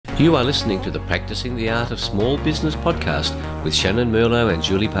You are listening to the Practicing the Art of Small Business podcast with Shannyn Merlo and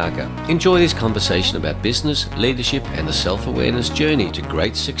Julie Parker. Enjoy this conversation about business, leadership, and the self-awareness journey to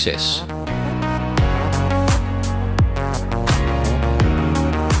great success.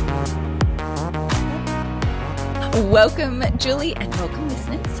 Welcome, Julie, and welcome,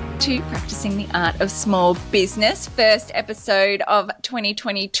 listeners, to Practicing the Art of Small Business. First episode of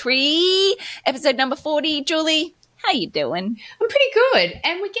 2023, episode number 40. Julie, how you doing? I'm pretty good,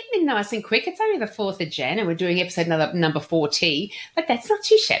 and we're getting in nice and quick. It's only the 4th of Jan, and we're doing episode number 40. But that's not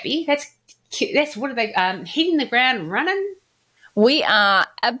too shabby. That's what are they hitting the ground running? We are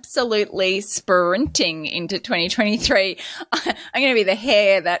absolutely sprinting into 2023. I'm going to be the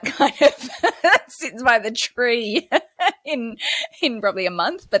hare that kind of sits by the tree in probably a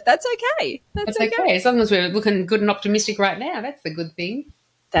month, but that's okay. That's okay. As long as we're looking good and optimistic right now, that's the good thing.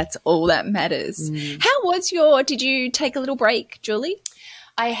 That's all that matters. Did you take a little break, Julie?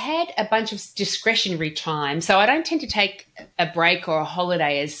 I had a bunch of discretionary time, so I don't tend to take a break or a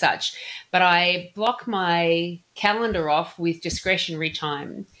holiday as such, but I block my calendar off with discretionary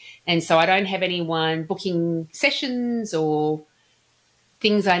time. And so I don't have anyone booking sessions or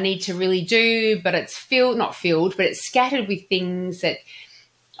things I need to really do, but it's it's scattered with things that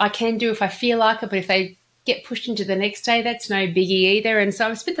I can do if I feel like it, but if they get pushed into the next day, that's no biggie either. And so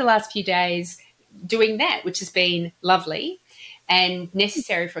I've spent the last few days doing that, which has been lovely and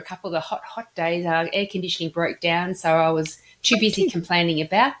necessary for a couple of the hot days. Our air conditioning broke down, so I was too busy complaining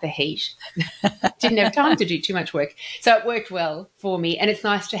about the heat. Didn't have time to do too much work. So it worked well for me, and it's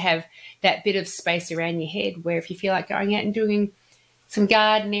nice to have that bit of space around your head where if you feel like going out and doing some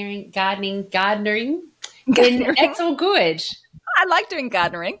gardening, then that's all good. I like doing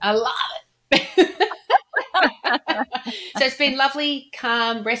gardening. I love it. So it's been lovely,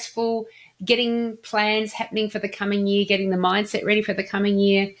 calm, restful, getting plans happening for the coming year, getting the mindset ready for the coming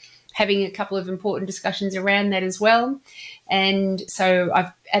year, having a couple of important discussions around that as well. And so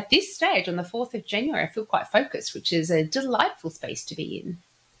at this stage, on the 4th of January, I feel quite focused, which is a delightful space to be in.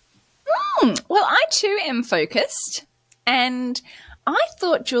 Well, I too am focused, and I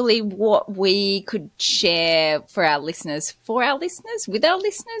thought, Julie, what we could share for our listeners, with our listeners,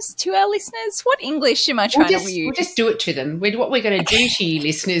 to our listeners. What English am I trying to use? We'll just do it to them. What we're going to do to you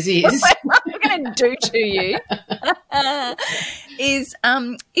listeners is what we're going to do to you is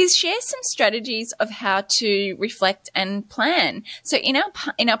share some strategies of how to reflect and plan. So in our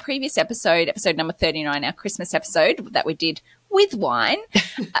previous episode number 39, our Christmas episode that we did with wine,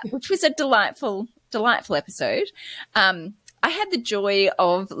 which was a delightful episode. I had the joy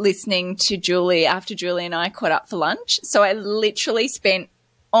of listening to Julie after Julie and I caught up for lunch. So I literally spent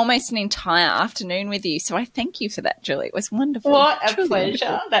almost an entire afternoon with you. So I thank you for that, Julie. It was wonderful. What a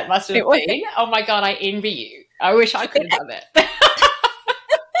pleasure that must have been. Oh, my God, I envy you. I wish I could have done that.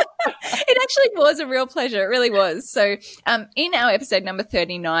 It actually was a real pleasure. It really was. So in our episode number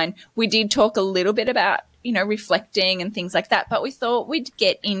 39, we did talk a little bit about, reflecting and things like that. But we thought we'd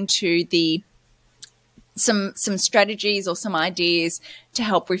get into some strategies or some ideas to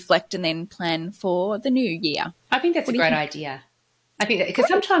help reflect and then plan for the new year. I think that's a great idea. I think that because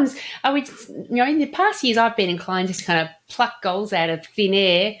sometimes in the past years I've been inclined just to kind of pluck goals out of thin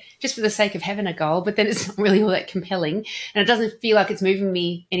air just for the sake of having a goal, but then it's not really all that compelling and it doesn't feel like it's moving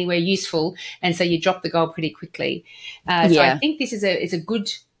me anywhere useful, and so you drop the goal pretty quickly. So I think this is a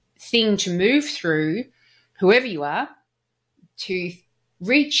good thing to move through, whoever you are, to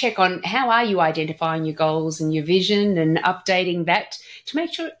recheck on how are you identifying your goals and your vision and updating that to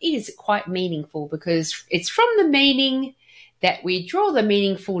make sure it is quite meaningful, because it's from the meaning that we draw the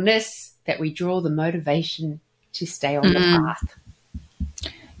meaningfulness, that we draw the motivation to stay on the path.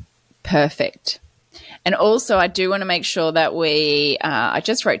 Perfect. And also I do want to make sure that I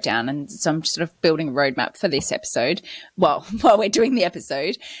just wrote down, and so I'm sort of building a roadmap for this episode. Well, while we're doing the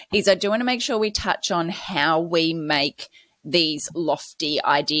episode, is I do want to make sure we touch on how we make these lofty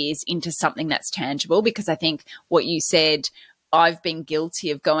ideas into something that's tangible, because I think what you said, I've been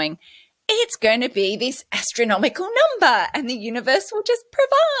guilty of going, it's going to be this astronomical number and the universe will just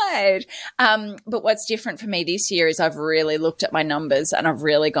provide. But what's different for me this year is I've really looked at my numbers and I've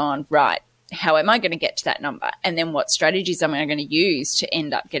really gone, right, how am I going to get to that number? And then what strategies am I going to use to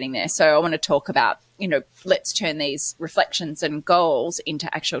end up getting there? So I want to talk about, let's turn these reflections and goals into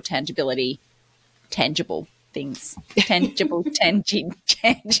actual tangible things, tangent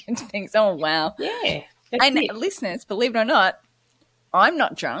things. Oh, wow. Yeah. And listeners, believe it or not, I'm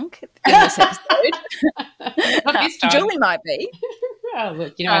not drunk in this episode. Not this time. Julie might be. Oh,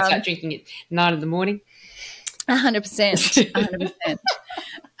 look, I start drinking at 9 in the morning. 100%.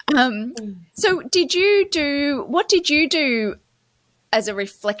 So what did you do as a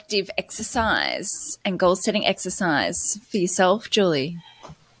reflective exercise and goal-setting exercise for yourself, Julie?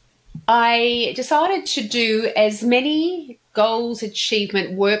 I decided to do as many goals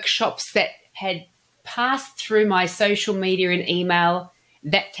achievement workshops that had passed through my social media and email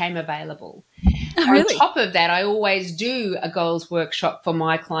that came available. Oh, really? On top of that, I always do a goals workshop for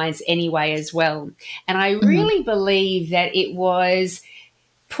my clients anyway as well. And I really believe that it was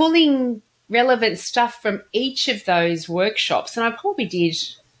pulling relevant stuff from each of those workshops. And I probably did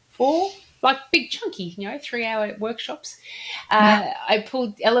 4, like big chunky, 3-hour workshops. I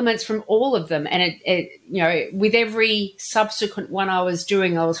pulled elements from all of them. And it, with every subsequent one I was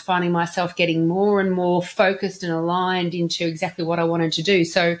doing, I was finding myself getting more and more focused and aligned into exactly what I wanted to do.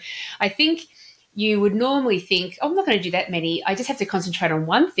 So I think you would normally think, oh, I'm not going to do that many. I just have to concentrate on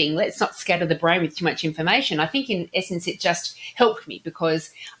one thing. Let's not scatter the brain with too much information. I think in essence, it just helped me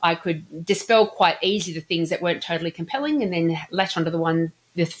because I could dispel quite easily the things that weren't totally compelling and then latch onto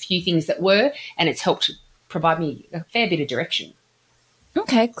the few things that were, and it's helped provide me a fair bit of direction.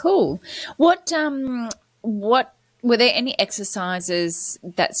 Okay, cool. What were there any exercises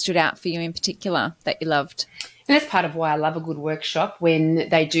that stood out for you in particular that you loved? And that's part of why I love a good workshop, when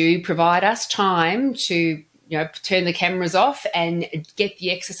they do provide us time to, turn the cameras off and get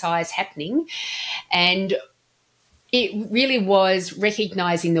the exercise happening. And it really was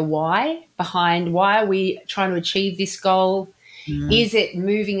recognizing the why behind why are we trying to achieve this goal. Is it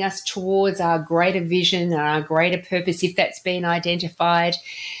moving us towards our greater vision and our greater purpose if that's been identified?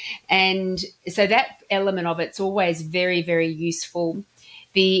 And so that element of it's always very, very useful.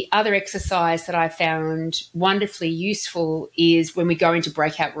 The other exercise that I found wonderfully useful is when we go into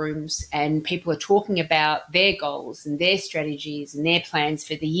breakout rooms and people are talking about their goals and their strategies and their plans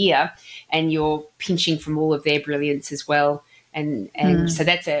for the year, and you're pinching from all of their brilliance as well. And so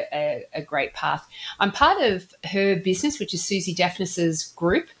that's a great path. I'm part of her business, which is Susie Daphnis's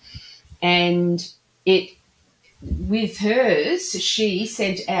group, and with hers, she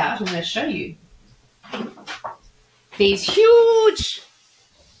sent out, I'm going to show you, these huge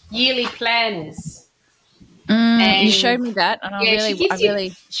yearly planners. And you showed me that, and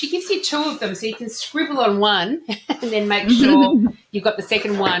she gives you 2 of them, so you can scribble on one and then make sure you've got the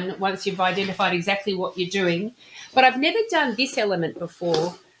second one once you've identified exactly what you're doing. But I've never done this element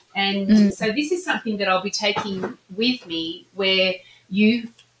before, and so this is something that I'll be taking with me, where you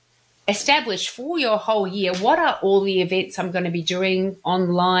establish for your whole year what are all the events I'm going to be doing,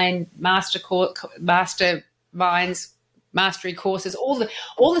 online, masterminds, mastery courses, all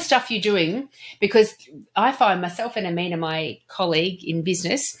the stuff you're doing, because I find myself and Amina, my colleague in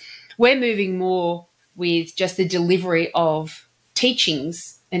business, we're moving more with just the delivery of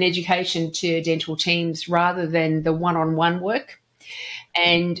teachings and education to dental teams rather than the one-on-one work.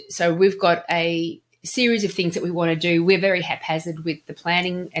 And so we've got a series of things that we want to do. We're very haphazard with the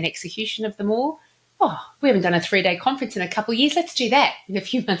planning and execution of them all. Oh, we haven't done a 3-day conference in a couple of years. Let's do that in a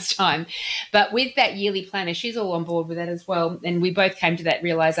few months' time. But with that yearly planner, she's all on board with that as well. And we both came to that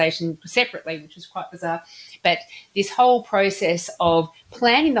realisation separately, which was quite bizarre. But this whole process of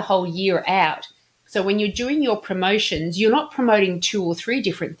planning the whole year out. So when you're doing your promotions, you're not promoting 2 or 3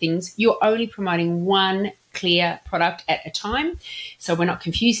 different things. You're only promoting one clear product at a time. So we're not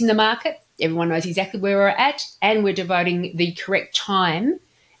confusing the market. Everyone knows exactly where we're at, and we're devoting the correct time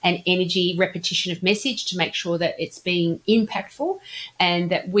and energy, repetition of message to make sure that it's being impactful, and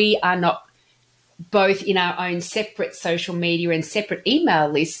that we are not both in our own separate social media and separate email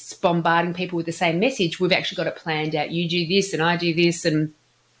lists bombarding people with the same message. We've actually got it planned out. You do this and I do this. And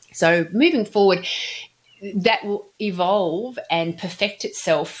so moving forward, that will evolve and perfect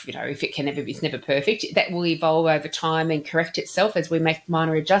itself. If it can never be, it's never perfect. That will evolve over time and correct itself as we make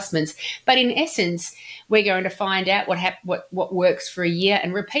minor adjustments. But in essence, we're going to find out what works for a year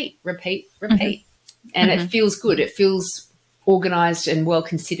and repeat. And it feels good. It feels organised and well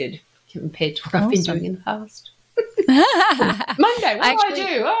considered compared to what I've been doing in the past. Monday, what do I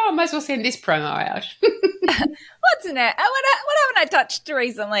do? Oh, I might as well send this promo out. What's in it? What haven't I touched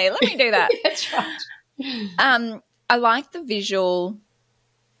recently? Let me do that. That's right. I like the visual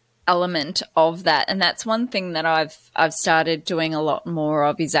element of that, and that's one thing that I've started doing a lot more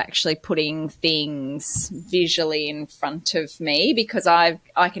of, is actually putting things visually in front of me, because I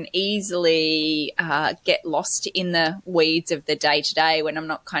can easily get lost in the weeds of the day-to-day when I'm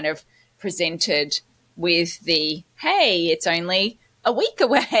not kind of presented with the, hey, it's only a week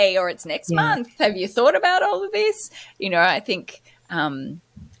away, or it's next month. Have you thought about all of this? I think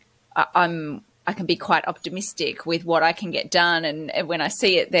I can be quite optimistic with what I can get done, and when I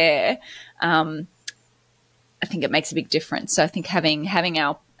see it there, I think it makes a big difference. So I think having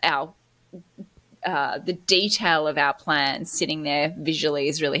our the detail of our plans sitting there visually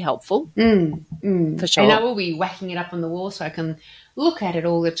is really helpful. For sure. And I will be whacking it up on the wall so I can look at it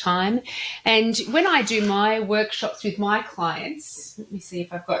all the time. And when I do my workshops with my clients, let me see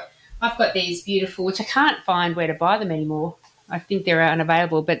if I've got these beautiful, which I can't find where to buy them anymore. I think they're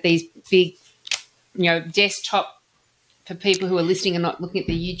unavailable, but these big, desktop for people who are listening and not looking at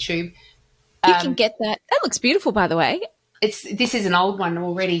the YouTube. You can get that. That looks beautiful, by the way. This is an old one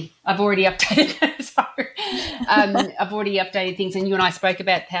already. I've already updated it. I've already updated things, and you and I spoke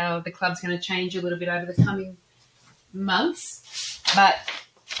about how the club's going to change a little bit over the coming months. But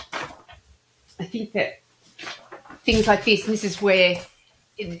I think that things like this, and this is where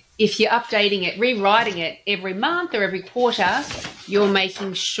if you're updating it, rewriting it every month or every quarter, you're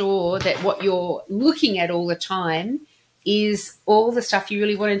making sure that what you're looking at all the time is all the stuff you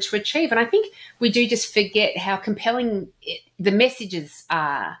really wanted to achieve. And I think we do just forget how compelling the messages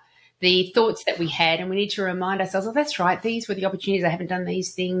are, the thoughts that we had, and we need to remind ourselves, oh, that's right, these were the opportunities, I haven't done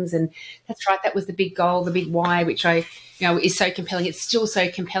these things, and that's right, that was the big goal, the big why, which is so compelling. It's still so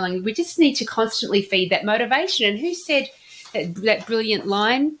compelling. We just need to constantly feed that motivation. And who said that brilliant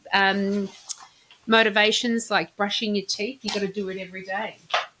line, motivations like brushing your teeth, you got to do it every day.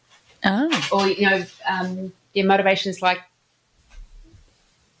 Or, motivations like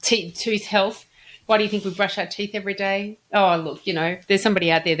tooth health. Why do you think we brush our teeth every day? Oh, look, there's somebody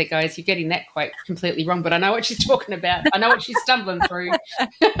out there that goes, you're getting that quote completely wrong, but I know what she's talking about. I know what she's stumbling through.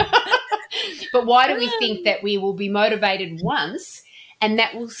 But why do we think that we will be motivated once and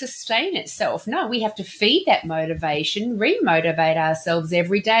that will sustain itself? No, we have to feed that motivation, re-motivate ourselves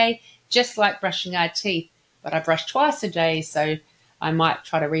every day, just like brushing our teeth. But I brush twice a day, so I might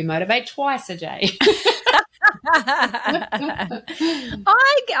try to re-motivate twice a day.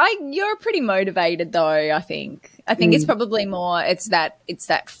 You're pretty motivated though. I think it's probably more. It's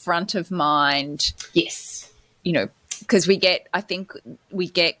that front of mind. Yes, because we get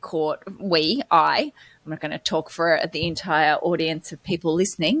caught. I'm not going to talk for the entire audience of people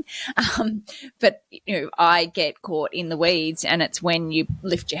listening, but I get caught in the weeds, and it's when you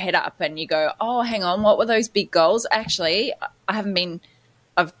lift your head up and you go, oh, hang on, what were those big goals? Actually, I've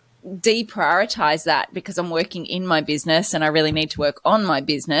deprioritized that because I'm working in my business and I really need to work on my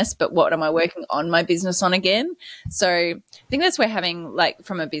business. But what am I working on my business on again? So I think that's where having, like,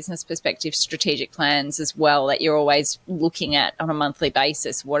 from a business perspective, strategic plans as well, that you're always looking at on a monthly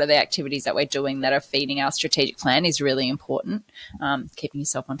basis. What are the activities that we're doing that are feeding our strategic plan is really important, keeping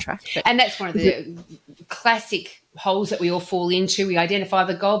yourself on track. And that's one of the classic holes that we all fall into. We identify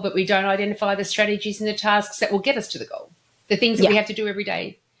the goal, but we don't identify the strategies and the tasks that will get us to the goal, the things that we have to do every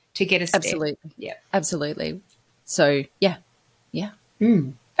day to get us there. Yeah, absolutely. So yeah.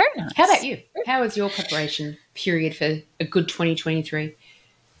 Very nice. How about you? How was your preparation period for a good 2023?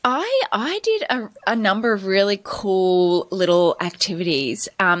 I did a number of really cool little activities.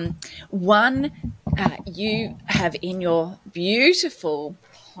 One, you have in your beautiful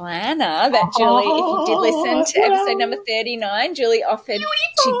planner that Julie, if you did listen to episode number 39, Julie offered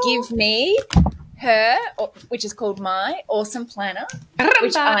to give me her, which is called my awesome planner,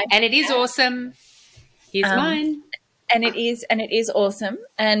 and it is awesome. Here's mine, and it is awesome.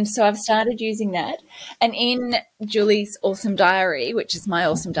 And so I've started using that. And in Julie's awesome diary, which is my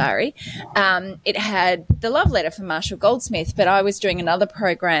awesome diary, it had the love letter from Marshall Goldsmith. But I was doing another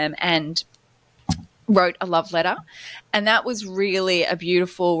program and wrote a love letter, and that was really a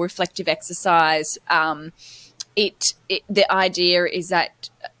beautiful reflective exercise. The idea is that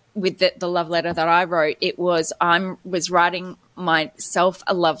with the love letter that I wrote, I was writing myself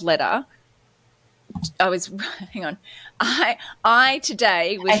a love letter. I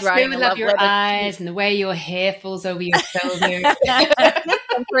today was writing a love letter. I love your eyes and the way your hair falls over your shoulder. You're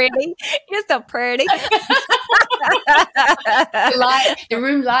so pretty. You're so pretty. The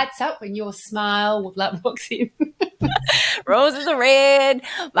room lights up when your smile walks in. Roses are red,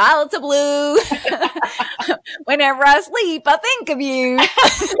 violets are blue. Whenever I sleep, I think of you.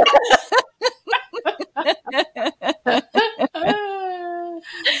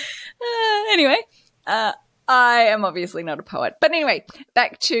 Anyway, I am obviously not a poet. But anyway,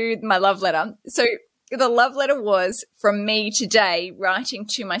 back to my love letter. So the love letter was from me today, writing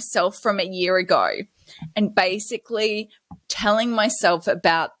to myself from a year ago, and basically telling myself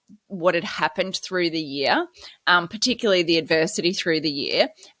about what had happened through the year, particularly the adversity through the year,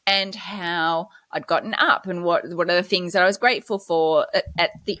 and how I'd gotten up and what are the things that I was grateful for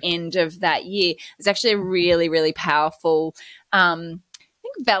at the end of that year. It's actually a really, really powerful I think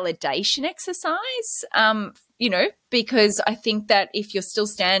think, validation exercise, because I think that if you're still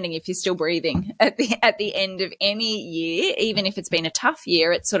standing, if you're still breathing at the end of any year, even if it's been a tough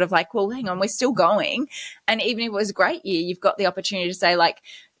year, it's sort of like, well, hang on, we're still going. And even if it was a great year, you've got the opportunity to say, like,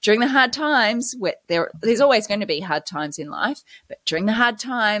 during the hard times, there's always going to be hard times in life, but during the hard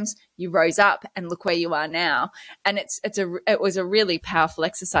times, you rose up and look where you are now. And it was a really powerful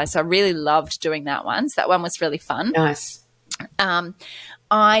exercise. So I really loved doing that one. So that one was really fun. Nice.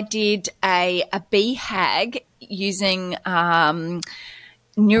 I did a BHAG using I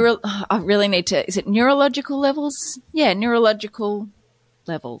really need to, is it neurological levels? Yeah, neurological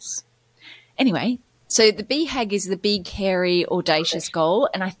levels. Anyway, so the BHAG is the big, hairy, audacious goal.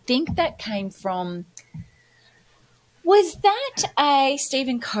 And I think that came from, was that a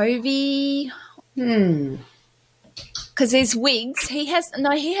Stephen Covey? Because there's wigs. He has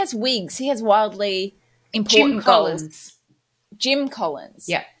wigs. He has wildly important Jim Collins. goals. Jim Collins.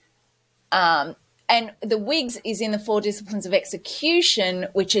 Yeah. And the wigs is in the 4 disciplines of execution,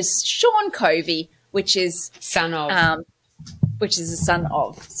 which is Sean Covey, which is son of. Which is the son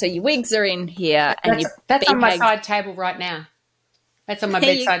of. So your wigs are in here, and that's on my side table right now. That's on my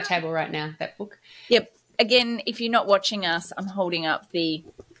bedside table right now. That book. Yep. Again, if you're not watching us, I'm holding up the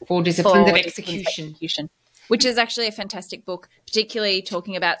 4 disciplines of execution, which is actually a fantastic book, particularly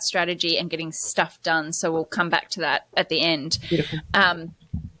talking about strategy and getting stuff done. So we'll come back to that at the end. Beautiful.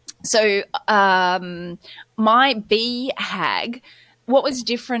 So my BHAG, what was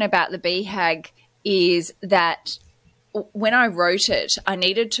different about the BHAG is that when I wrote it, I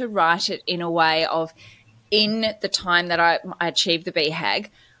needed to write it in a way of, in the time that I achieved the BHAG,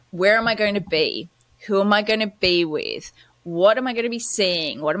 where am I going to be? Who am I going to be with? What am I going to be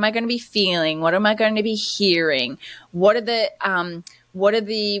seeing? What am I going to be feeling? What am I going to be hearing? What's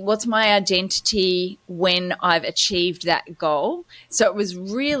my identity when I've achieved that goal? So it was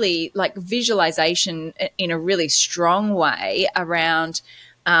really like visualization in a really strong way around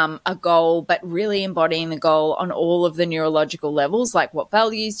a goal, but really embodying the goal on all of the neurological levels, like what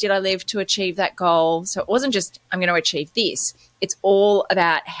values did I live to achieve that goal? So it wasn't just, I'm going to achieve this. It's all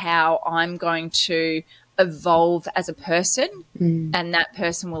about how I'm going to evolve as a person, and that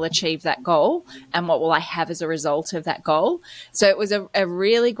person will achieve that goal, and what will I have as a result of that goal. So it was a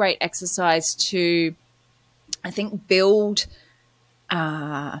really great exercise to, I think, build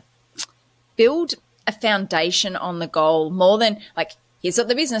a foundation on the goal, more than like, here's what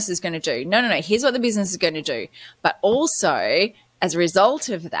the business is going to do. No, here's what the business is going to do. But also, as a result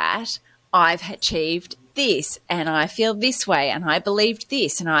of that, I've achieved this, and I feel this way, and I believed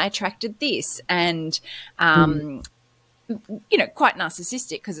this, and I attracted this, and quite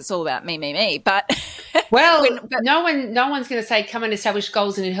narcissistic because it's all about me. But well, no one's going to say, come and establish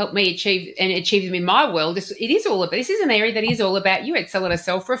goals and help me achieve them in my world. This is an area that is all about you. It's a lot of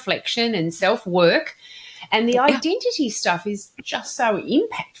self-reflection and self-work, and the identity stuff is just so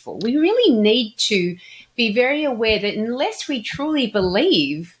impactful. We really need to be very aware that unless we truly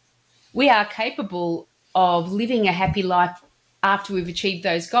believe we are capable of living a happy life after we've achieved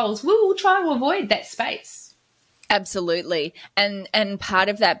those goals, we will try to avoid that space. Absolutely. And part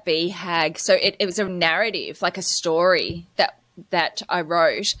of that BHAG, so it was a narrative, like a story that I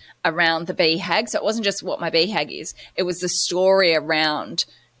wrote around the BHAG. So it wasn't just what my BHAG is. It was the story around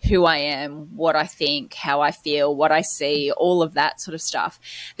who I am, what I think, how I feel, what I see, all of that sort of stuff.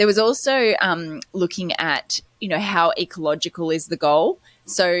 There was also looking at, how ecological is the goal.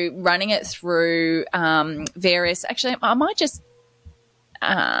 So running it through various – actually, I might just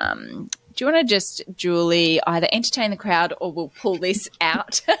do you want to just, Julie, either entertain the crowd or we'll pull this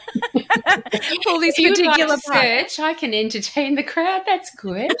out? Pull this particular part. I can entertain the crowd. That's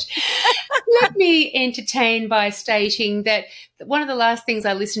good. Let me entertain by stating that one of the last things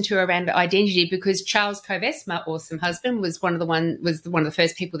I listened to around identity, because Charles Coves, my awesome husband, was one of the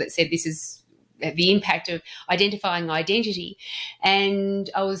first people that said this is the impact of identifying identity.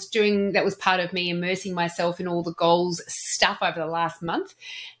 And that was part of me immersing myself in all the goals stuff over the last month.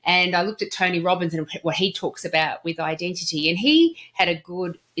 And I looked at Tony Robbins and what he talks about with identity. And he had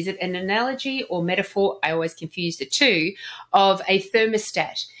is it an analogy or metaphor? I always confuse the two, of a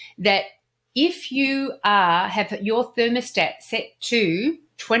thermostat, that if you have your thermostat set to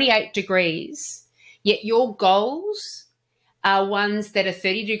 28 degrees, yet your goals are ones that a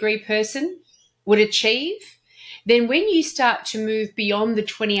 30-degree person would achieve, then when you start to move beyond the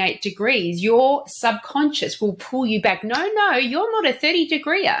 28 degrees, your subconscious will pull you back. No, you're not a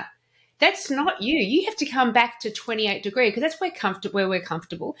 30-degreeer. That's not you. You have to come back to 28 degrees because that's where we're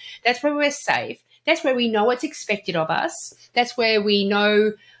comfortable. That's where we're safe. That's where we know what's expected of us. That's where we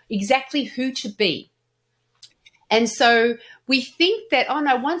know exactly who to be. And so we think that, oh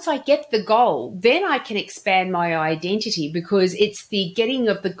no, once I get the goal, then I can expand my identity, because it's the getting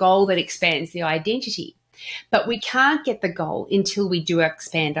of the goal that expands the identity. But we can't get the goal until we do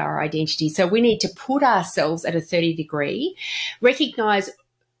expand our identity. So we need to put ourselves at a 30 degree, recognize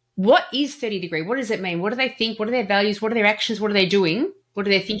what is 30 degree, what does it mean, what do they think, what are their values, what are their actions, what are they doing, what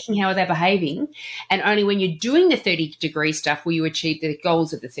are they thinking, how are they behaving? And only when you're doing the 30 degree stuff will you achieve the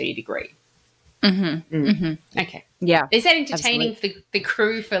goals of the 30 degree. Okay. Yeah. Is that entertaining for the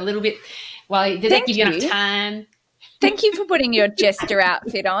crew for a little bit? Well, did that give you enough time? Thank you for putting your jester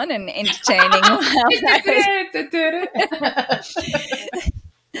outfit on and entertaining.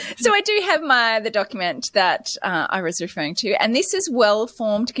 So I do have the document that I was referring to, and this is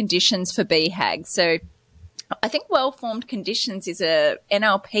well-formed conditions for BHAG. So I think well-formed conditions is a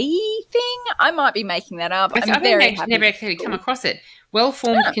NLP thing. I might be making that up. I think I've never actually come across it.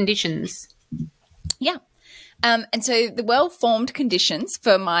 Well-formed conditions. Yeah. And so the well-formed conditions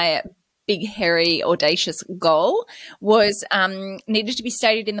for my big, hairy, audacious goal was needed to be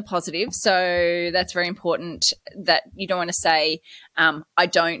stated in the positive. So that's very important, that you don't want to say, I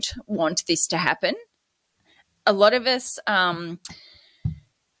don't want this to happen. A lot of us,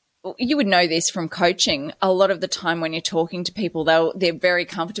 you would know this from coaching, a lot of the time when you're talking to people, they're very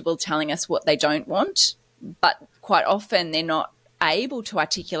comfortable telling us what they don't want, but quite often they're not able to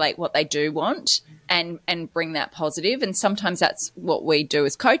articulate what they do want and bring that positive. And sometimes that's what we do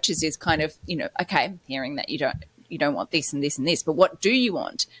as coaches, is kind of, okay, I'm hearing that you don't want this and this and this, but what do you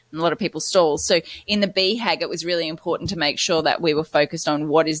want? And a lot of people stall. So in the BHAG, it was really important to make sure that we were focused on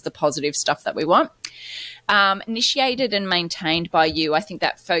what is the positive stuff that we want. Initiated and maintained by you. I think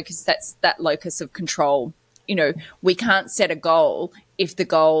that's that locus of control. We can't set a goal if the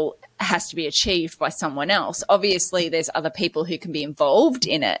goal has to be achieved by someone else. Obviously, there's other people who can be involved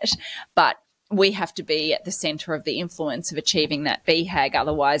in it, but we have to be at the center of the influence of achieving that BHAG.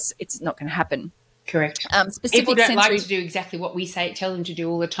 Otherwise, it's not going to happen. Correct. People don't like to do exactly what we tell them to do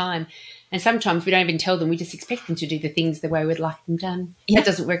all the time. And sometimes we don't even tell them. We just expect them to do the things the way we'd like them done. Yeah. That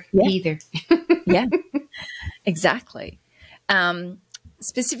doesn't work either. Yeah, exactly.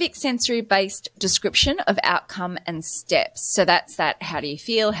 Specific sensory-based description of outcome and steps. So that's that. How do you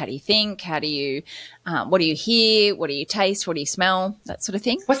feel? How do you think? How do you, what do you hear? What do you taste? What do you smell? That sort of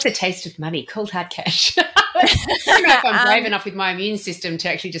thing. What's the taste of money? Cold hard cash. I don't know if I'm brave enough with my immune system to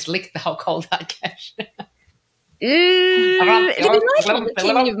actually just lick the whole cold hard cash. It'd be like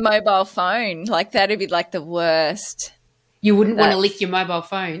licking your mobile phone. Like that'd be like the worst. You wouldn't want to lick your mobile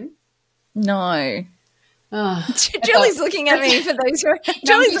phone? No. Oh, Julie's looking at me for those who are.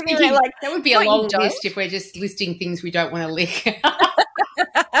 Julie's looking at me like, that would be a long list if we're just listing things we don't want to lick.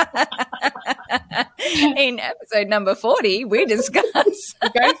 In episode number 40, we discuss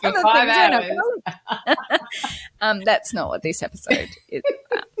go for 5 hours. That's not what this episode is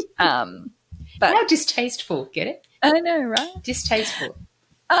about. But how distasteful, get it? I know, right? Distasteful.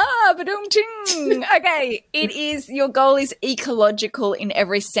 Ba-dum-ting. Okay, your goal is ecological in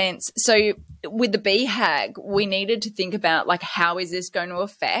every sense. So with the BHAG, we needed to think about, like, how is this going to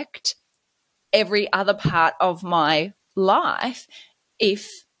affect every other part of my life if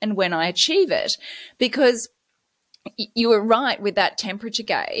and when I achieve it? Because you were right with that temperature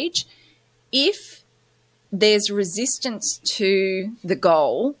gauge. If there's resistance to the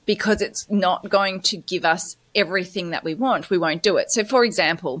goal because it's not going to give us everything that we want, we won't do it. So, for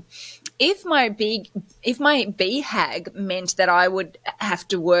example, if my BHAG meant that I would have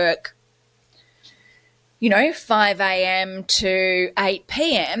to work, 5 a.m. to 8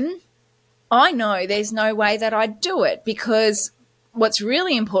 p.m., I know there's no way that I'd do it, because what's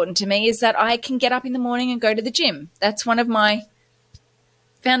really important to me is that I can get up in the morning and go to the gym. That's one of my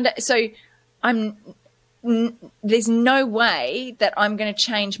so there's no way that I'm going to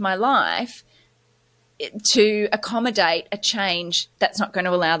change my life to accommodate a change that's not going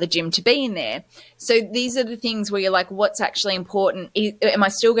to allow the gym to be in there. So these are the things where you're like, what's actually important? Am I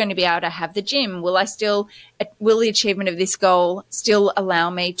still going to be able to have the gym? Will the achievement of this goal still allow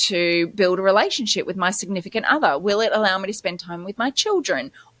me to build a relationship with my significant other? Will it allow me to spend time with my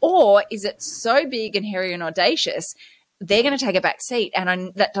children? Or is it so big and hairy and audacious, they're going to take a back seat,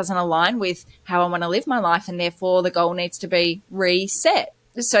 and that doesn't align with how I want to live my life, and therefore the goal needs to be reset.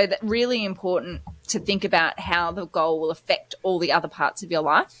 So that's really important to think about how the goal will affect all the other parts of your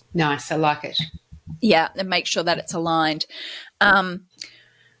life. Nice. I like it. Yeah, and make sure that it's aligned. More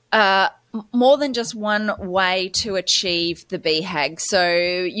than just one way to achieve the BHAG. So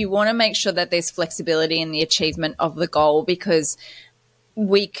you want to make sure that there's flexibility in the achievement of the goal, because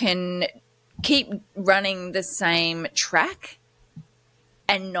we can keep running the same track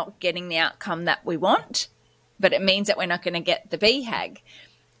and not getting the outcome that we want. but it means that we're not going to get the BHAG.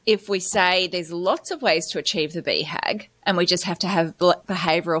 If we say there's lots of ways to achieve the BHAG and we just have to have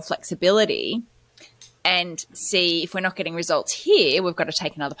behavioural flexibility and see if we're not getting results here, we've got to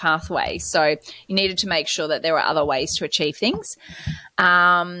take another pathway. So you needed to make sure that there are other ways to achieve things.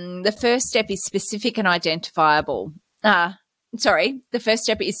 The first step is specific and identifiable. The first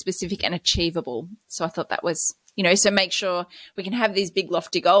step is specific and achievable. So I thought that was, so make sure we can have these big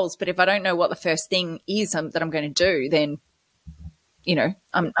lofty goals, but if I don't know what the first thing is that I'm going to do, then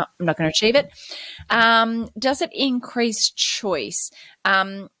I'm not going to achieve it. Does it increase choice?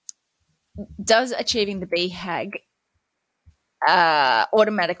 Does achieving the BHAG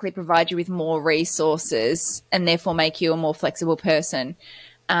automatically provide you with more resources and therefore make you a more flexible person?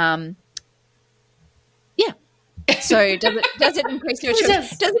 Yeah. So does it increase your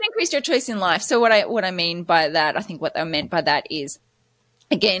choice? Does it increase your choice in life? So what I mean by that, I think what they meant by that is,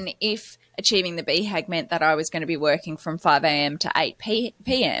 again, if achieving the BHAG meant that I was going to be working from 5 a.m. to 8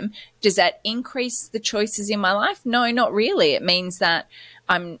 p.m., does that increase the choices in my life? No, not really. It means that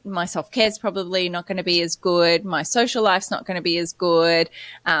my self-care is probably not going to be as good. My social life's not going to be as good.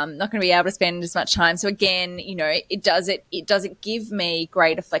 Not going to be able to spend as much time. So again, it doesn't give me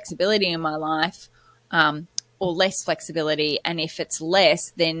greater flexibility in my life, or less flexibility. And if it's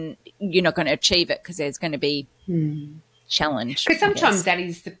less, then you're not going to achieve it because there's going to be challenge. Because sometimes that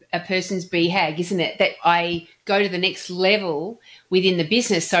is a person's BHAG, isn't it? That I go to the next level within the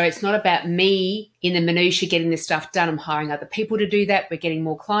business. So it's not about me in the minutiae getting this stuff done. I'm hiring other people to do that. We're getting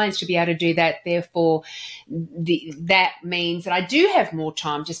more clients to be able to do that. Therefore, that means that I do have more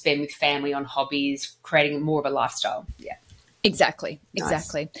time to spend with family on hobbies, creating more of a lifestyle. Yeah. Exactly.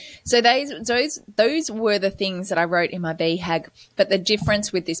 Nice. So those were the things that I wrote in my BHAG, but the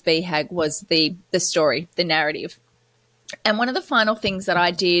difference with this BHAG was the story, the narrative. And one of the final things that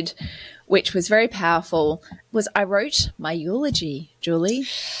I did, which was very powerful, was I wrote my eulogy, Julie.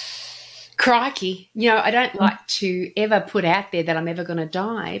 Crikey. I don't like to ever put out there that I'm ever going to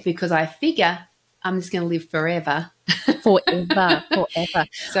die because I figure I'm just going to live forever. Forever.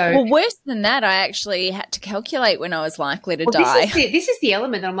 So, well, worse than that, I actually had to calculate when I was likely to die. This is the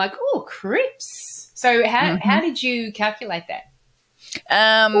element that I'm like, oh, crips. So how did you calculate that?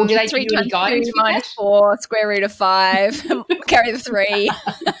 Or do they 3 give you any times guidance 2 minus 4, square root of 5, carry the 3.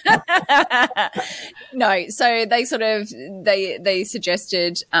 No, so they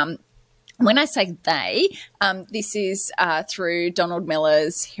suggested, when I say they, this is through Donald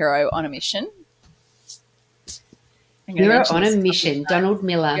Miller's Hero on a Mission. Hero on a Mission, Donald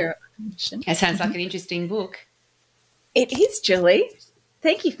Miller. Hero on a Mission. That sounds like an interesting book. It is, Julie.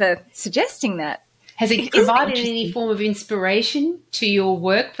 Thank you for suggesting that. Has it provided any form of inspiration to your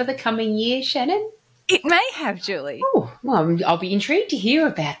work for the coming year, Shannyn? It may have, Julie. Oh, well, I'll be intrigued to hear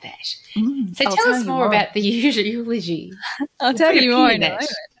about that. So tell us more about the eulogy. I'll tell you more in a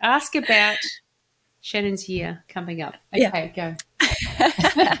moment. Ask about Shannyn's year coming up. Okay, go.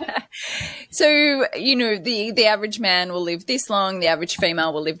 So, the average man will live this long, the average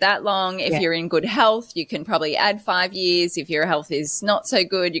female will live that long. If you're in good health, you can probably add 5 years. If your health is not so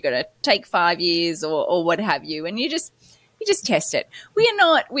good, you've got to take 5 years or what have you. And you just test it. We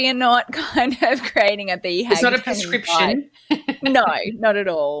are not kind of creating a BHAG. It's not a prescription. No, not at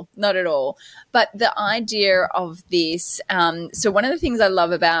all. Not at all. But the idea of this, so one of the things I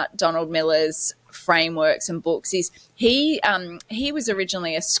love about Donald Miller's frameworks and books is he was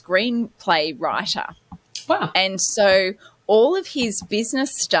originally a screenplay writer. Wow. And so all of his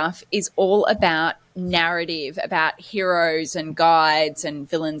business stuff is all about narrative, about heroes and guides and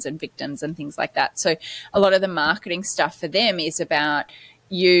villains and victims and things like that. So a lot of the marketing stuff for them is about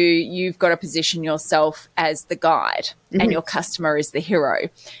you've got to position yourself as the guide and your customer is the hero.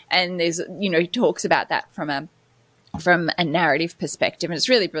 And there's, he talks about that from a narrative perspective, and it's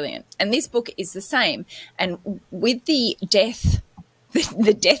really brilliant. And this book is the same. And with the death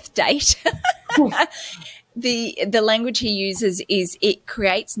date, the language he uses is it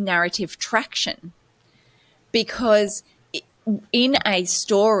creates narrative traction, because in a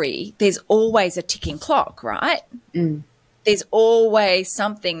story there's always a ticking clock, right? There's always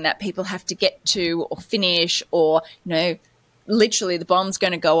something that people have to get to or finish, or literally the bomb's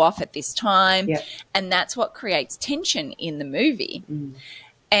going to go off at this time. Yep. And that's what creates tension in the movie.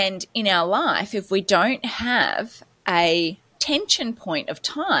 And in our life, if we don't have a tension point of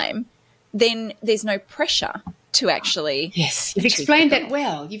time, then there's no pressure to actually. Yes, you've explained that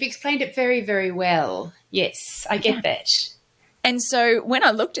well. You've explained it very, very well. Yes, I get that. And so when I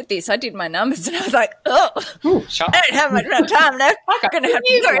looked at this, I did my numbers and I was like, I don't have much time left. I'm going to have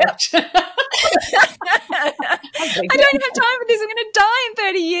to hurry up. I don't have time for this. I'm going to die in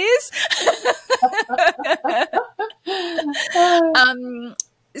 30 years.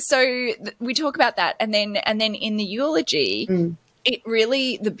 So we talk about that, and then in the eulogy, it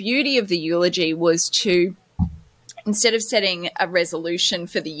really, the beauty of the eulogy was to, instead of setting a resolution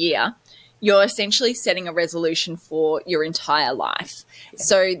for the year, you're essentially setting a resolution for your entire life.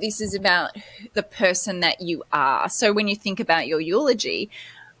 So this is about the person that you are. So when you think about your eulogy,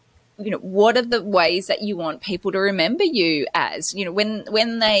 you know, what are the ways that you want people to remember you as? You know,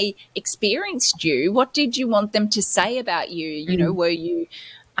 when they experienced you, what did you want them to say about you? You know, were you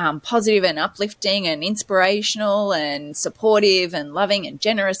positive and uplifting and inspirational and supportive and loving and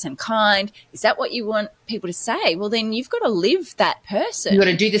generous and kind? Is that what you want people to say? Well, then you've got to live that person. You've got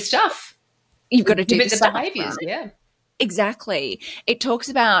to do the stuff. You've got to do the stuff, behaviors, right? yeah. Exactly. It talks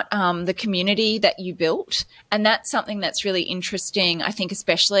about the community that you built, and that's something that's really interesting, I think,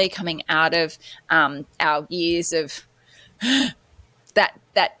 especially coming out of our years of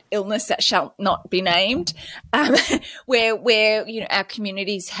that illness that shall not be named, where you know, our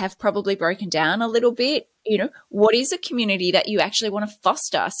communities have probably broken down a little bit. You know, what is a community that you actually want to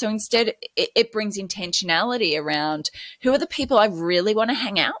foster? So instead, it brings intentionality around who are the people I really want to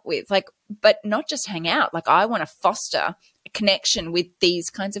hang out with, like, but not just hang out. Like, I want to foster a connection with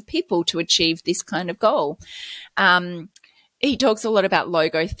these kinds of people to achieve this kind of goal. He talks a lot about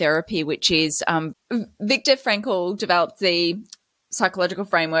logotherapy, which is Viktor Frankl developed the psychological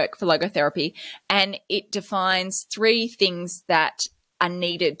framework for logotherapy, and it defines 3 things that are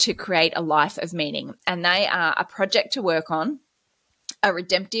needed to create a life of meaning. And they are a project to work on, a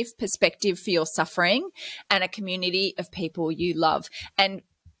redemptive perspective for your suffering, and a community of people you love. And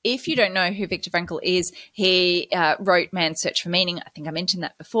if you don't know who Viktor Frankl is, he wrote Man's Search for Meaning. I think I mentioned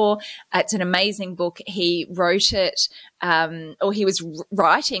that before. It's an amazing book. He wrote it, or he was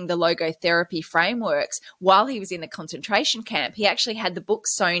writing the logotherapy frameworks while he was in the concentration camp. He actually had the book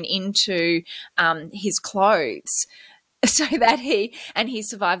sewn into his clothes, so that he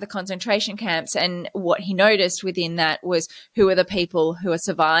survived the concentration camps. And what he noticed within that was, who are the people who are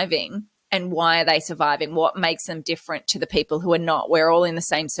surviving and why are they surviving? What makes them different to the people who are not? We're all in the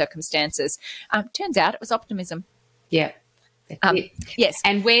same circumstances. Turns out it was optimism. Yeah. Yes.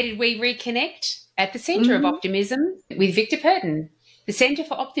 And where did we reconnect? At the Centre of Optimism with Victor Purton. The Centre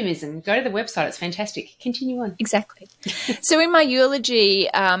for Optimism. Go to the website. It's fantastic. Continue on. Exactly. So in my eulogy,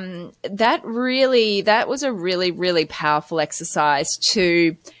 that was a really, really powerful exercise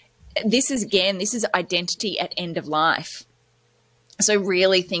to, this is identity at end of life. So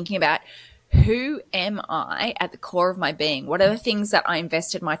really thinking about, who am I at the core of my being? What are the things that I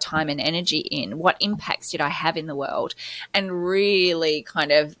invested my time and energy in? What impacts did I have in the world? And really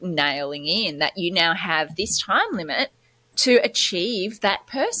kind of nailing in that you now have this time limit to achieve that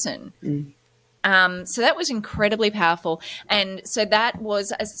person. So that was incredibly powerful. And so that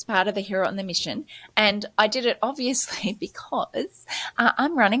was as part of the Hero on the Mission. And I did it obviously because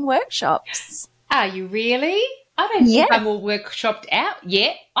I'm running workshops. Are you really? I don't think I'm all workshopped out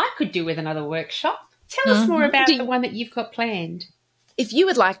yet. I could do with another workshop. Tell us more about the one that you've got planned. If you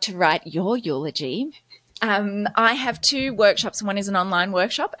would like to write your eulogy, I have 2 workshops. One is an online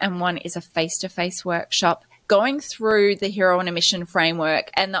workshop and one is a face-to-face workshop, going through the Hero on a Mission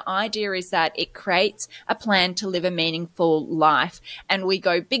framework. And the idea is that it creates a plan to live a meaningful life. And we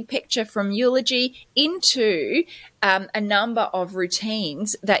go big picture from eulogy into a number of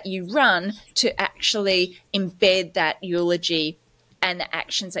routines that you run to actually embed that eulogy and the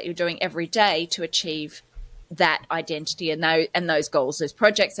actions that you're doing every day to achieve that identity and those goals, those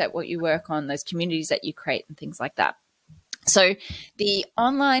projects that what you work on, those communities that you create and things like that. So the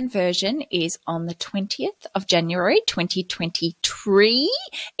online version is on the 20th of January, 2023.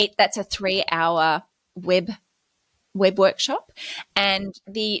 That's a 3-hour web workshop. And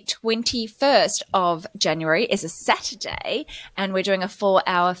the 21st of January is a Saturday, and we're doing a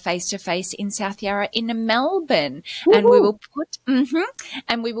 4-hour face-to-face in South Yarra in Melbourne. Woo-hoo.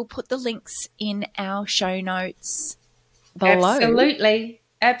 And we will put the links in our show notes below. Absolutely.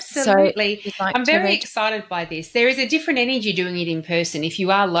 So I'm very excited by this. There is a different energy doing it in person. If you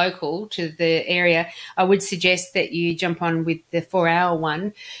are local to the area, I would suggest that you jump on with the 4-hour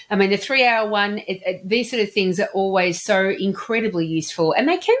one. I mean, the 3-hour one, these sort of things are always so incredibly useful, and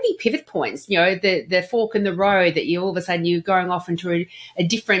they can be pivot points, you know, the fork in the road that you all of a sudden you're going off into a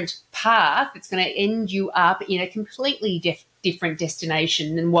different path that's going to end you up in a completely different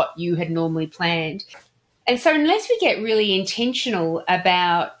destination than what you had normally planned. And so unless we get really intentional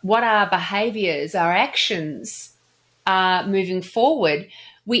about what our behaviours, our actions moving forward,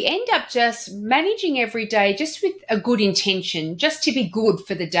 we end up just managing every day just with a good intention, just to be good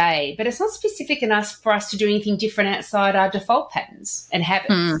for the day. But it's not specific enough for us to do anything different outside our default patterns and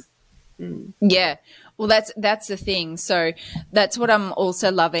habits. Yeah. Well, that's the thing. So that's what I'm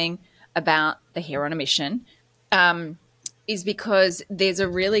also loving about the Here on a Mission, is because there's a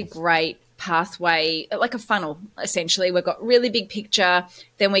really great pathway, like a funnel, essentially. We've got really big picture,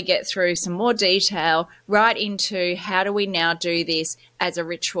 then we get through some more detail right into how do we now do this as a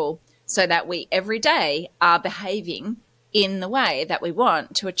ritual so that we every day are behaving in the way that we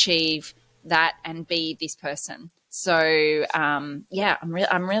want to achieve that and be this person. So, yeah,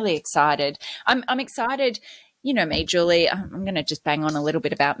 I'm really excited. I'm excited. You know me, Julie. I'm going to just bang on a little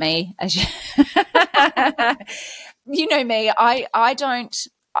bit about me. As you know me, I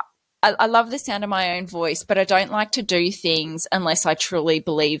love the sound of my own voice, but I don't like to do things unless I truly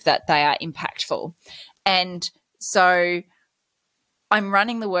believe that they are impactful. And so I'm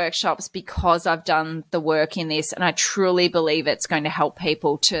running the workshops because I've done the work in this, and I truly believe it's going to help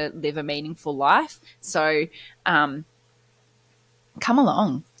people to live a meaningful life. So come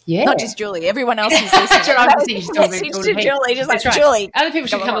along. Yeah. Not just Julie, everyone else who's listening. That's what I was thinking. Message to Julie, just like, right. Julie. Other people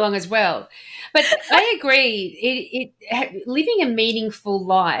should come along as well. But I agree. Living a meaningful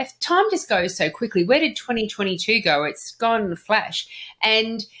life, time just goes so quickly. Where did 2022 go? It's gone in a flash.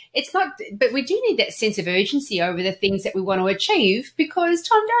 And it's not, but we do need that sense of urgency over the things that we want to achieve, because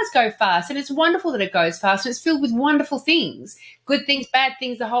time does go fast, and it's wonderful that it goes fast, and it's filled with wonderful things, good things, bad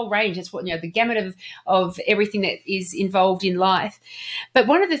things, the whole range. That's what, the gamut of everything that is involved in life. But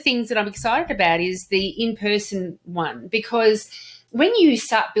one of the things that I'm excited about is the in-person one, because when you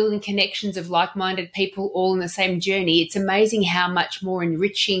start building connections of like-minded people all in the same journey, it's amazing how much more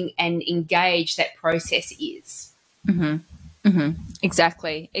enriching and engaged that process is. Mm-hmm. Mm-hmm.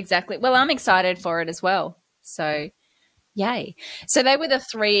 Exactly. Well, I'm excited for it as well. So, yay. So they were the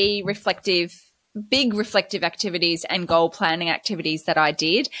three big reflective activities and goal planning activities that I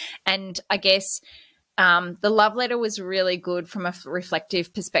did. And I guess the love letter was really good from a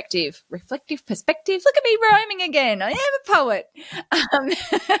reflective perspective. Look at me rhyming again. I am a poet.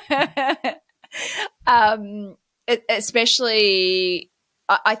 Especially,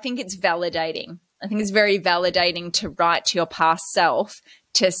 I think it's validating. I think it's very validating to write to your past self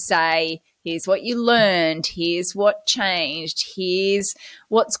to say, here's what you learned, here's what changed, here's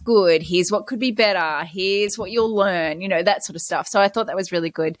what's good, here's what could be better, here's what you'll learn, that sort of stuff. So I thought that was really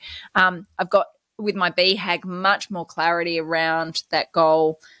good. I've got, with my BHAG, much more clarity around that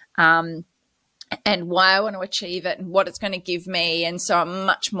goal and why I want to achieve it and what it's going to give me. And so I'm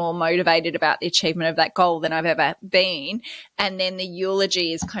much more motivated about the achievement of that goal than I've ever been. And then the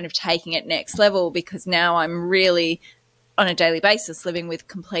eulogy is kind of taking it next level, because now I'm really on a daily basis living with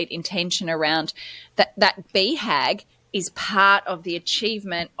complete intention around that BHAG is part of the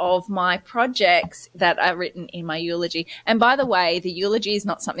achievement of my projects that are written in my eulogy. And by the way, the eulogy is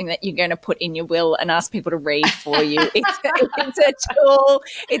not something that you're going to put in your will and ask people to read for you. It's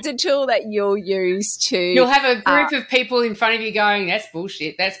a tool that you'll use to... You'll have a group of people in front of you going, that's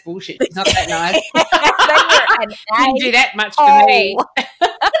bullshit. It's not that nice. Didn't do that much for me.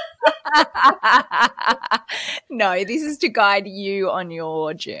 No, this is to guide you on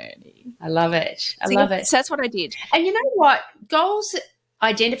your journey. I love it. I love it. So that's what I did. And you know what? Goals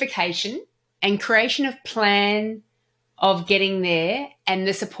identification and creation of plan of getting there and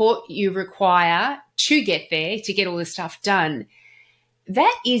the support you require to get there, to get all this stuff done,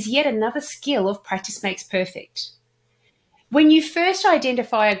 that is yet another skill of practice makes perfect. When you first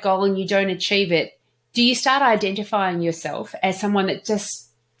identify a goal and you don't achieve it, do you start identifying yourself as someone that just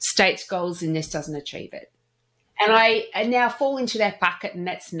states goals and just doesn't achieve it? And I now fall into that bucket, and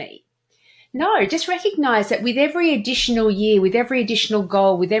that's me. No, just recognize that with every additional year, with every additional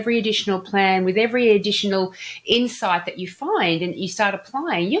goal, with every additional plan, with every additional insight that you find and you start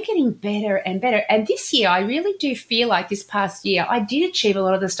applying, you're getting better and better. And this year, I really do feel like this past year, I did achieve a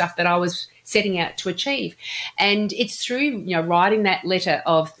lot of the stuff that I was setting out to achieve. And it's through, writing that letter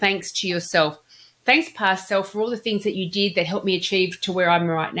of thanks to yourself. Thanks, past self, for all the things that you did that helped me achieve to where I'm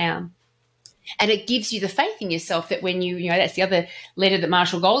right now. And it gives you the faith in yourself that when that's the other letter that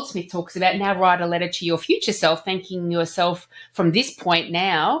Marshall Goldsmith talks about. Now write a letter to your future self, thanking yourself from this point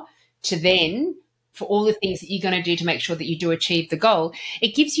now to then for all the things that you're going to do to make sure that you do achieve the goal.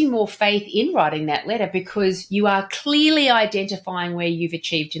 It gives you more faith in writing that letter, because you are clearly identifying where you've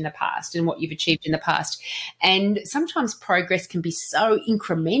achieved in the past and what you've achieved in the past. And sometimes progress can be so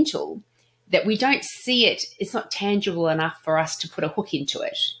incremental that we don't see it. It's not tangible enough for us to put a hook into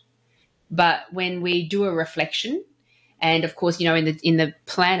it. But when we do a reflection And of course, in the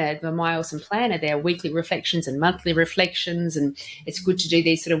planner, the My Awesome Planner, there are weekly reflections and monthly reflections, and it's good to do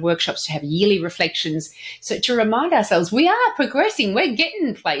these sort of workshops to have yearly reflections. So to remind ourselves, we are progressing, we're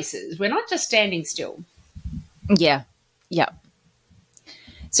getting places, we're not just standing still. Yeah, yeah.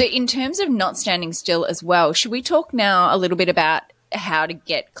 So in terms of not standing still as well, should we talk now a little bit about how to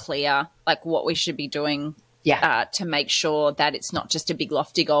get clear, like what we should be doing to make sure that it's not just a big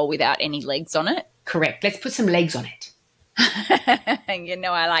lofty goal without any legs on it? Correct. Let's put some legs on it.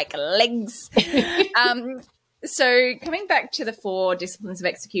 I like legs. So coming back to the 4 disciplines of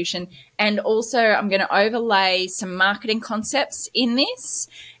execution, and also I'm going to overlay some marketing concepts in this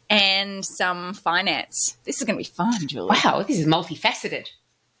and some finance. This is going to be fun, Julie. Wow, this is multifaceted.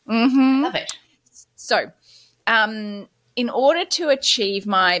 Mm-hmm. Love it. So in order to achieve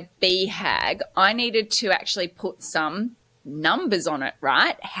my BHAG, I needed to actually put some numbers on it,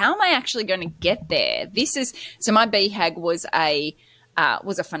 right? How am I actually going to get there? So my BHAG was a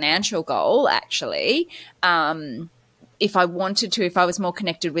financial goal, actually. If I was more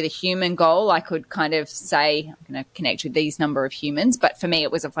connected with a human goal, I could kind of say, I'm going to connect with these number of humans. But for me,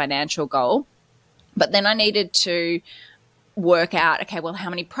 it was a financial goal. But then I needed to work out, okay, well, how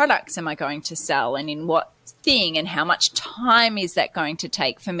many products am I going to sell and in what thing, and how much time is that going to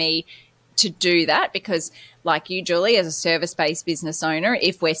take for me to do that? Because like you, Julie, as a service-based business owner,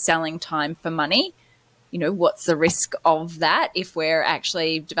 if we're selling time for money, what's the risk of that? If we're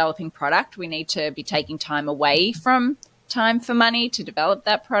actually developing product, we need to be taking time away from time for money to develop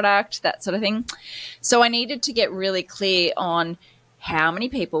that product, that sort of thing. So I needed to get really clear on how many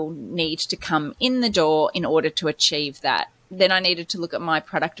people need to come in the door in order to achieve that. Then I needed to look at my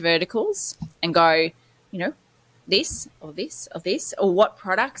product verticals and go, this or this or this, or what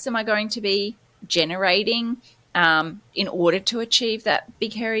products am I going to be generating in order to achieve that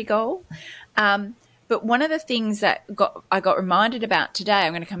big, hairy goal? But one of the things that I got reminded about today,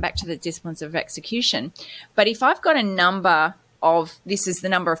 I'm going to come back to the disciplines of execution, but if I've got a number of, this is the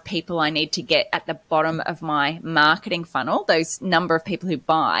number of people I need to get at the bottom of my marketing funnel, those number of people who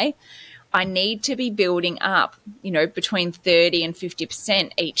buy, I need to be building up, between 30 and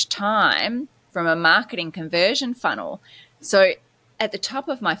 50% each time from a marketing conversion funnel. So at the top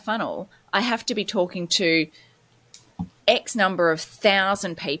of my funnel, I have to be talking to X number of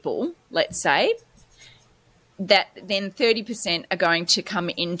 1,000 people, let's say, that then 30% are going to come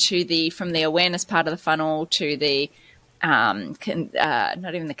into from the awareness part of the funnel to the,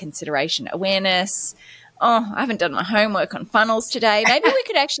 not even the consideration, awareness. Oh, I haven't done my homework on funnels today. Maybe we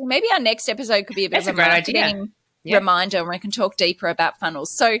could maybe our next episode could be a bit of a marketing reminder, and we can talk deeper about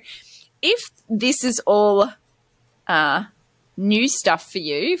funnels. So if this is all new stuff for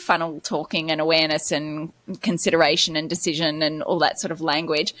you, funnel talking and awareness and consideration and decision and all that sort of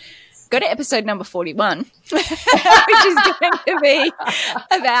language, go to episode number 41, which is going to be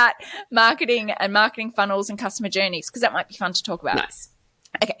about marketing and marketing funnels and customer journeys, because that might be fun to talk about. Nice.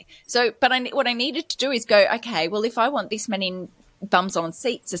 Okay. So, but what I needed to do is go, okay, well, if I want this many bums on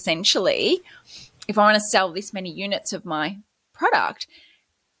seats, essentially, if I want to sell this many units of my product,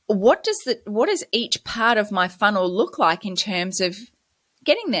 what does each part of my funnel look like in terms of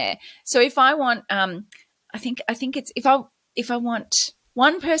getting there? So if I want, I think it's, if I want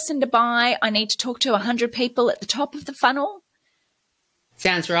one person to buy, I need to talk to 100 people at the top of the funnel.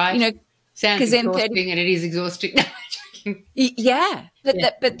 Sounds right. Sounds exhausting, and it is exhausting. Yeah.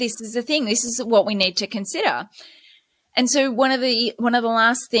 But this is the thing. This is what we need to consider. And so one of the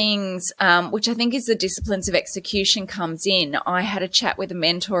last things, which I think is the disciplines of execution, comes in. I had a chat with a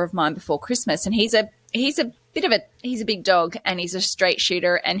mentor of mine before Christmas, and he's a big dog, and he's a straight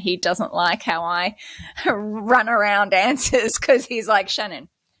shooter, and he doesn't like how I run around answers, because he's like, Shannyn,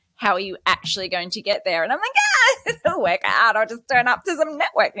 how are you actually going to get there? And I'm like, it'll work out. I'll just turn up to some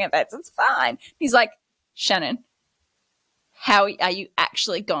networking events. It's fine. He's like, Shannyn, how are you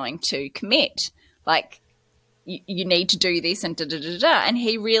actually going to commit? Like, you need to do this and da-da-da-da. And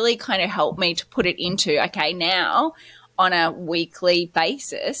he really kind of helped me to put it into, okay, now on a weekly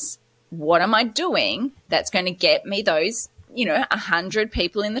basis, what am I doing that's going to get me those, 100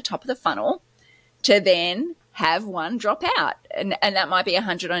 people in the top of the funnel to then have one drop out? And that might be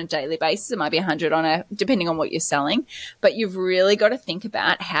 100 on a daily basis. It might be 100 depending on what you're selling. But you've really got to think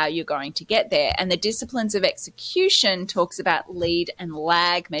about how you're going to get there. And the disciplines of execution talks about lead and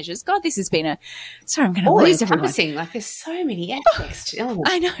lag measures. God, this has been sorry, I'm going to lose everyone. Like there's so many aspects.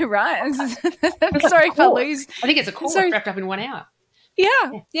 I know, right? I'm sorry if I lose. I think it's a course wrapped up in 1 hour.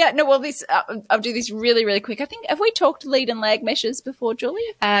 Yeah. No, well, I'll do this really, really quick. I think, have we talked lead and lag measures before, Julie?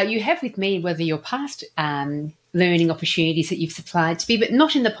 You have with me, whether your past learning opportunities that you've supplied to me, but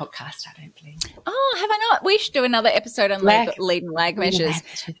not in the podcast, I don't believe. Oh, have I not? We should do another episode on lead and lag measures,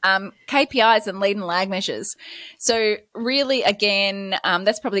 KPIs and lead and lag measures. So really, again,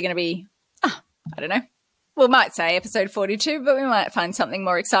 that's probably going to be, I don't know, we might say episode 42, but we might find something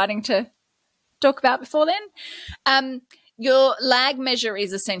more exciting to talk about before then. Your lag measure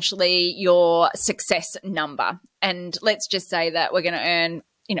is essentially your success number. And let's just say that we're going to earn,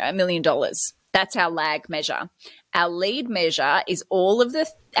 $1 million. That's our lag measure. Our lead measure is all of the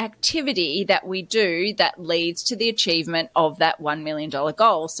activity that we do that leads to the achievement of that $1 million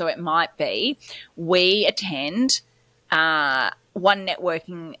goal. So it might be we attend one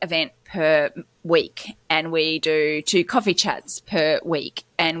networking event per week, and we do 2 coffee chats per week,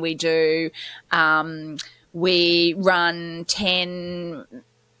 and we run 10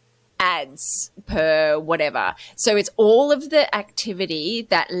 ads per whatever. So it's all of the activity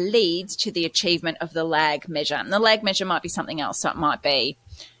that leads to the achievement of the lag measure. And the lag measure might be something else. So it might be,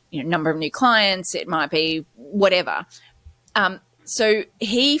 number of new clients. It might be whatever. So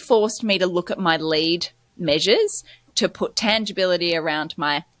he forced me to look at my lead measures to put tangibility around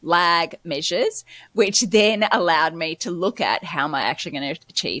my lag measures, which then allowed me to look at how am I actually going to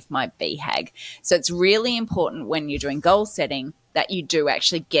achieve my BHAG. So it's really important when you're doing goal setting that you do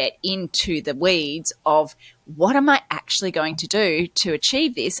actually get into the weeds of what am I actually going to do to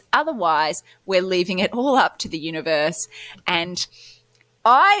achieve this? Otherwise, we're leaving it all up to the universe. And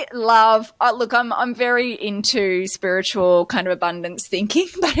I'm very into spiritual kind of abundance thinking,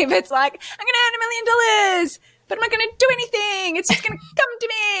 but if it's like, I'm going to earn $1 million, but I'm not going to do anything, it's just going to come to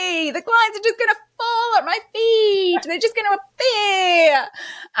me. The clients are just going to fall at my feet. They're just going to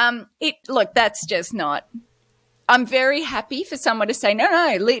appear. That's just not. I'm very happy for someone to say,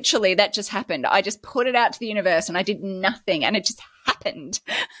 no, literally that just happened. I just put it out to the universe and I did nothing and it just happened.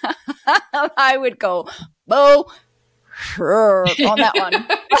 I would go, well, sure, on that one.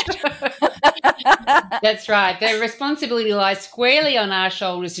 That's right. The responsibility lies squarely on our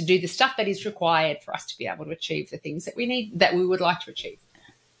shoulders to do the stuff that is required for us to be able to achieve the things that we need, that we would like to achieve.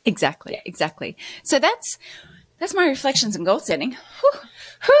 Exactly. So that's my reflections on goal setting.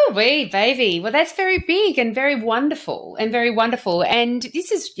 Whoo-wee, baby. Well, that's very big and very wonderful. And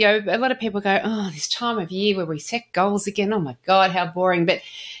this is, a lot of people go, oh, this time of year where we set goals again. Oh my God, how boring. But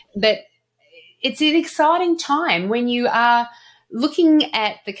it's an exciting time when you are looking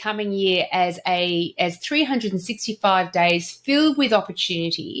at the coming year as 365 days filled with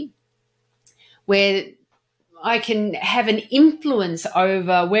opportunity, where I can have an influence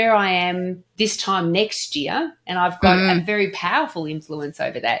over where I am this time next year, and I've got a very powerful influence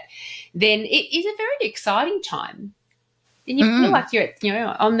over that, then it is a very exciting time. And you feel like you're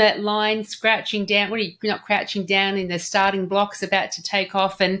on that line, scratching down. You're not crouching down in the starting blocks, about to take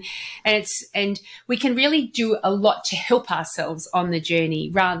off, and we can really do a lot to help ourselves on the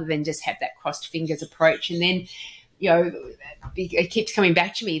journey, rather than just have that crossed fingers approach. And then, it keeps coming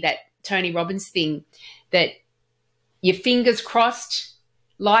back to me, that Tony Robbins thing, that your fingers crossed,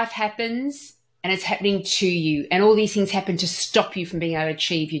 life happens, and it's happening to you. And all these things happen to stop you from being able to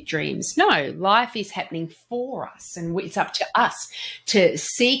achieve your dreams. No, life is happening for us, and it's up to us to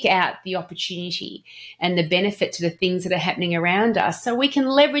seek out the opportunity and the benefit to the things that are happening around us, so we can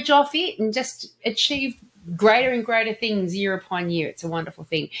leverage off it and just achieve greater and greater things year upon year. It's a wonderful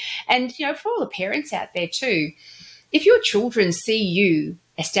thing. And, for all the parents out there too, if your children see you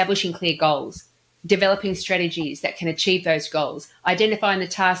establishing clear goals, developing strategies that can achieve those goals, identifying the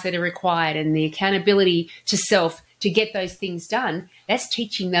tasks that are required, and the accountability to self to get those things done, that's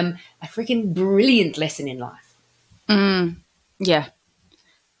teaching them a freaking brilliant lesson in life. Yeah,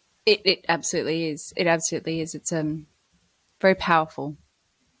 it absolutely is. It absolutely is. It's very powerful.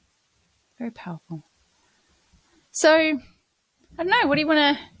 Very powerful. So, I don't know. What do you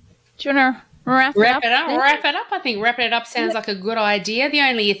want to wrap it up? Wrap it up. I think wrapping it up sounds like a good idea. The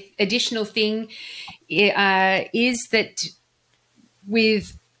only additional thing is that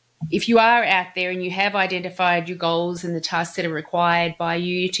if you are out there and you have identified your goals and the tasks that are required by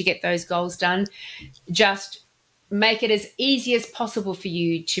you to get those goals done, just make it as easy as possible for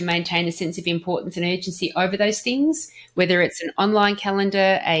you to maintain a sense of importance and urgency over those things, whether it's an online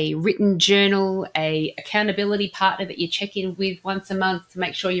calendar, a written journal, a accountability partner that you check in with once a month to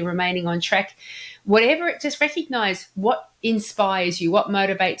make sure you're remaining on track. Whatever, just recognize what inspires you, what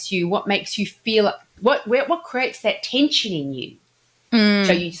motivates you, what makes you feel, what creates that tension in you.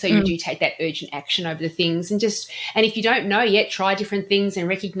 So you do take that urgent action over the things, and if you don't know yet, try different things and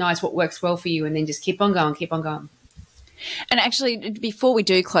recognize what works well for you, and then just keep on going. And actually, before we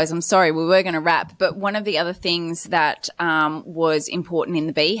do close, I'm sorry, we were going to wrap, but one of the other things that was important in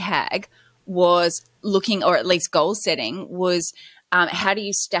the BHAG was looking, or at least goal setting, was how do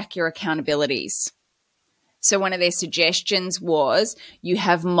you stack your accountabilities? So one of their suggestions was you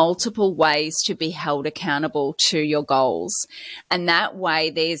have multiple ways to be held accountable to your goals. And that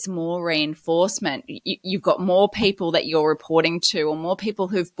way there's more reinforcement. You've got more people that you're reporting to, or more people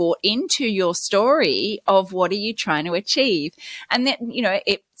who've bought into your story of what are you trying to achieve. And then, you know,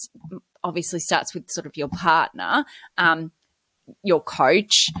 it obviously starts with sort of your partner, your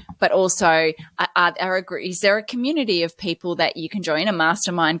coach, but also is there a community of people that you can join, a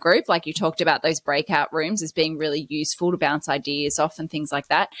mastermind group? Like you talked about those breakout rooms as being really useful to bounce ideas off and things like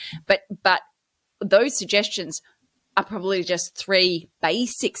that. But those suggestions are probably just 3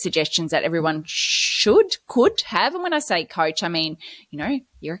 basic suggestions that everyone could have. And when I say coach, I mean, you know,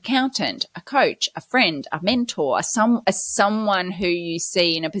 your accountant, a coach, a friend, a mentor, someone who you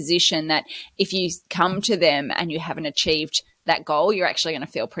see in a position that if you come to them and you haven't achieved that goal, you're actually going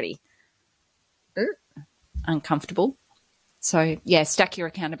to feel pretty uncomfortable. So, yeah, stack your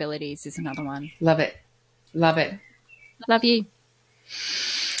accountabilities is another one. Love it. Love it. Love you.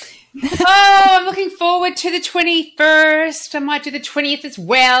 Oh, I'm looking forward to the 21st. I might do the 20th as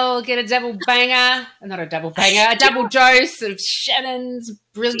well, get a double banger. Not a double banger, a double dose of Shannon's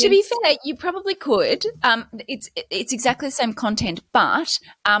brilliance. To be fair, you probably could. It's exactly the same content, but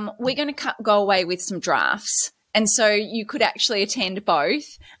we're going to go away with some drafts. And so you could actually attend both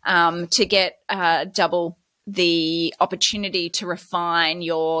to get double the opportunity to refine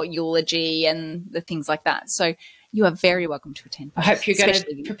your eulogy and the things like that. So you are very welcome to attend both. I hope you're going to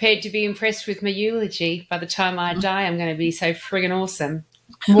be prepared to be impressed with my eulogy. By the time I die, I'm going to be so friggin' awesome.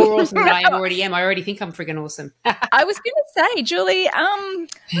 More awesome than I already am. I already think I'm friggin' awesome. I was going to say, Julie, I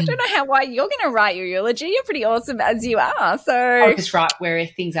don't know why you're going to write your eulogy. You're pretty awesome as you are. So I'll just write where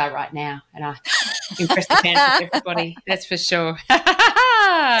things are right now, and I impress the pants with everybody. That's for sure.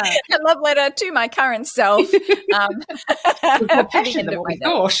 A love letter to my current self. More passion than what we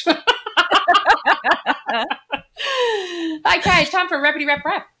thought. Okay, time for a rapidy rap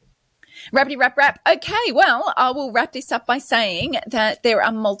rap. Rapidy rap rap. Okay, well, I will wrap this up by saying that there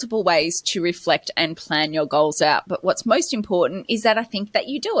are multiple ways to reflect and plan your goals out. But what's most important is that I think that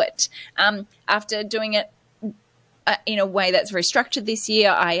you do it. After doing it in a way that's very structured this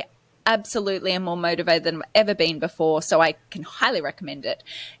year, I absolutely am more motivated than I've ever been before, so I can highly recommend it.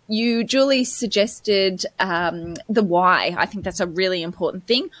 You, Julie, suggested the why. I think that's a really important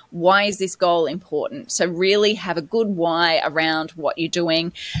thing. Why is this goal important? So really have a good why around what you're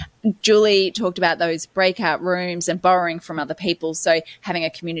doing. Julie talked about those breakout rooms and borrowing from other people, so having a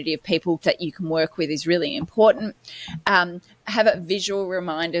community of people that you can work with is really important. Have visual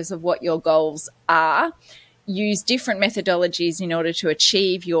reminders of what your goals are. Use different methodologies in order to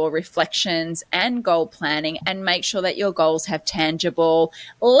achieve your reflections and goal planning, and make sure that your goals have tangible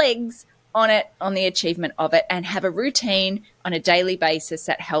legs on it, on the achievement of it, and have a routine on a daily basis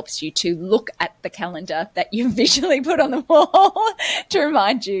that helps you to look at the calendar that you visually put on the wall to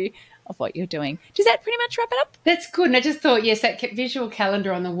remind you of what you're doing. Does that pretty much wrap it up? That's good. And I just thought, yes, that visual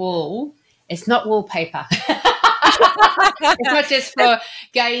calendar on the wall, it's not wallpaper. It's not just for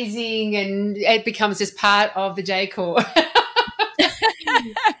gazing, and it becomes just part of the decor. Well,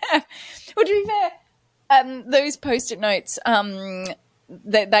 to be fair, those Post-it notes,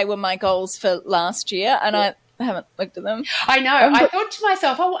 they were my goals for last year, and I haven't looked at them. I know. I thought to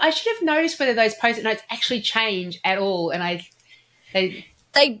myself, oh, I should have noticed whether those Post-it notes actually change at all, and they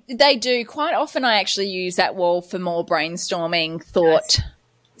do. Quite often I actually use that wall for more brainstorming thought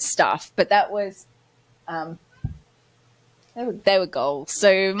stuff, but that was they were goals.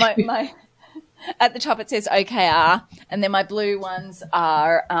 So my at the top it says OKR, and then my blue ones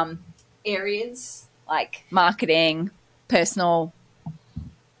are areas like marketing, personal,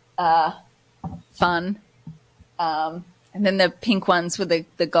 fun, and then the pink ones were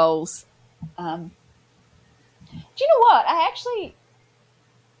the goals. Do you know what?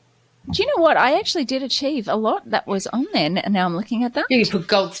 I actually did achieve a lot that was on there, and now I'm looking at that. You put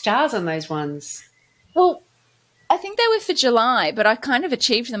gold stars on those ones. Well, I think they were for July, but I kind of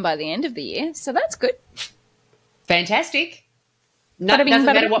achieved them by the end of the year, so that's good. Fantastic. Doesn't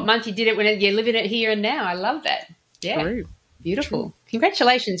matter what month you did it, when you're living it here and now. I love that. Yeah. True. Beautiful. True.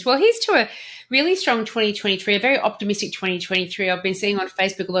 Congratulations. Well, here's to a really strong 2023, a very optimistic 2023. I've been seeing on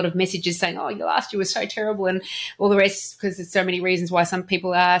Facebook a lot of messages saying, oh, last year was so terrible and all the rest, because there's so many reasons why some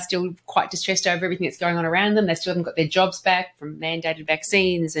people are still quite distressed over everything that's going on around them. They still haven't got their jobs back from mandated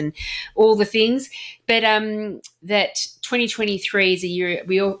vaccines and all the things. But that 2023 is a year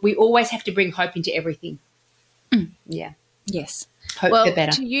we always have to bring hope into everything. Mm. Yeah. Yes. Hope for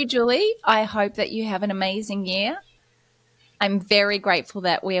better. To you, Julie, I hope that you have an amazing year. I'm very grateful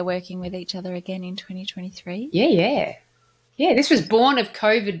that we are working with each other again in 2023. Yeah. Yeah, this was born of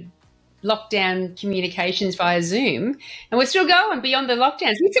COVID lockdown communications via Zoom, and we're still going beyond the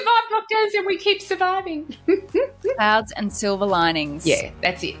lockdowns. We survived lockdowns and we keep surviving. Clouds and silver linings. Yeah,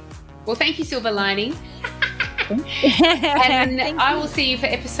 that's it. Well, thank you, Silver Lining. And I will see you for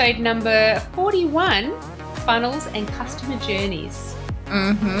episode number 41, Funnels and Customer Journeys.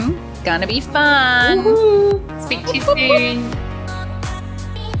 Gonna be fun. Woo-hoo. Speak to you soon.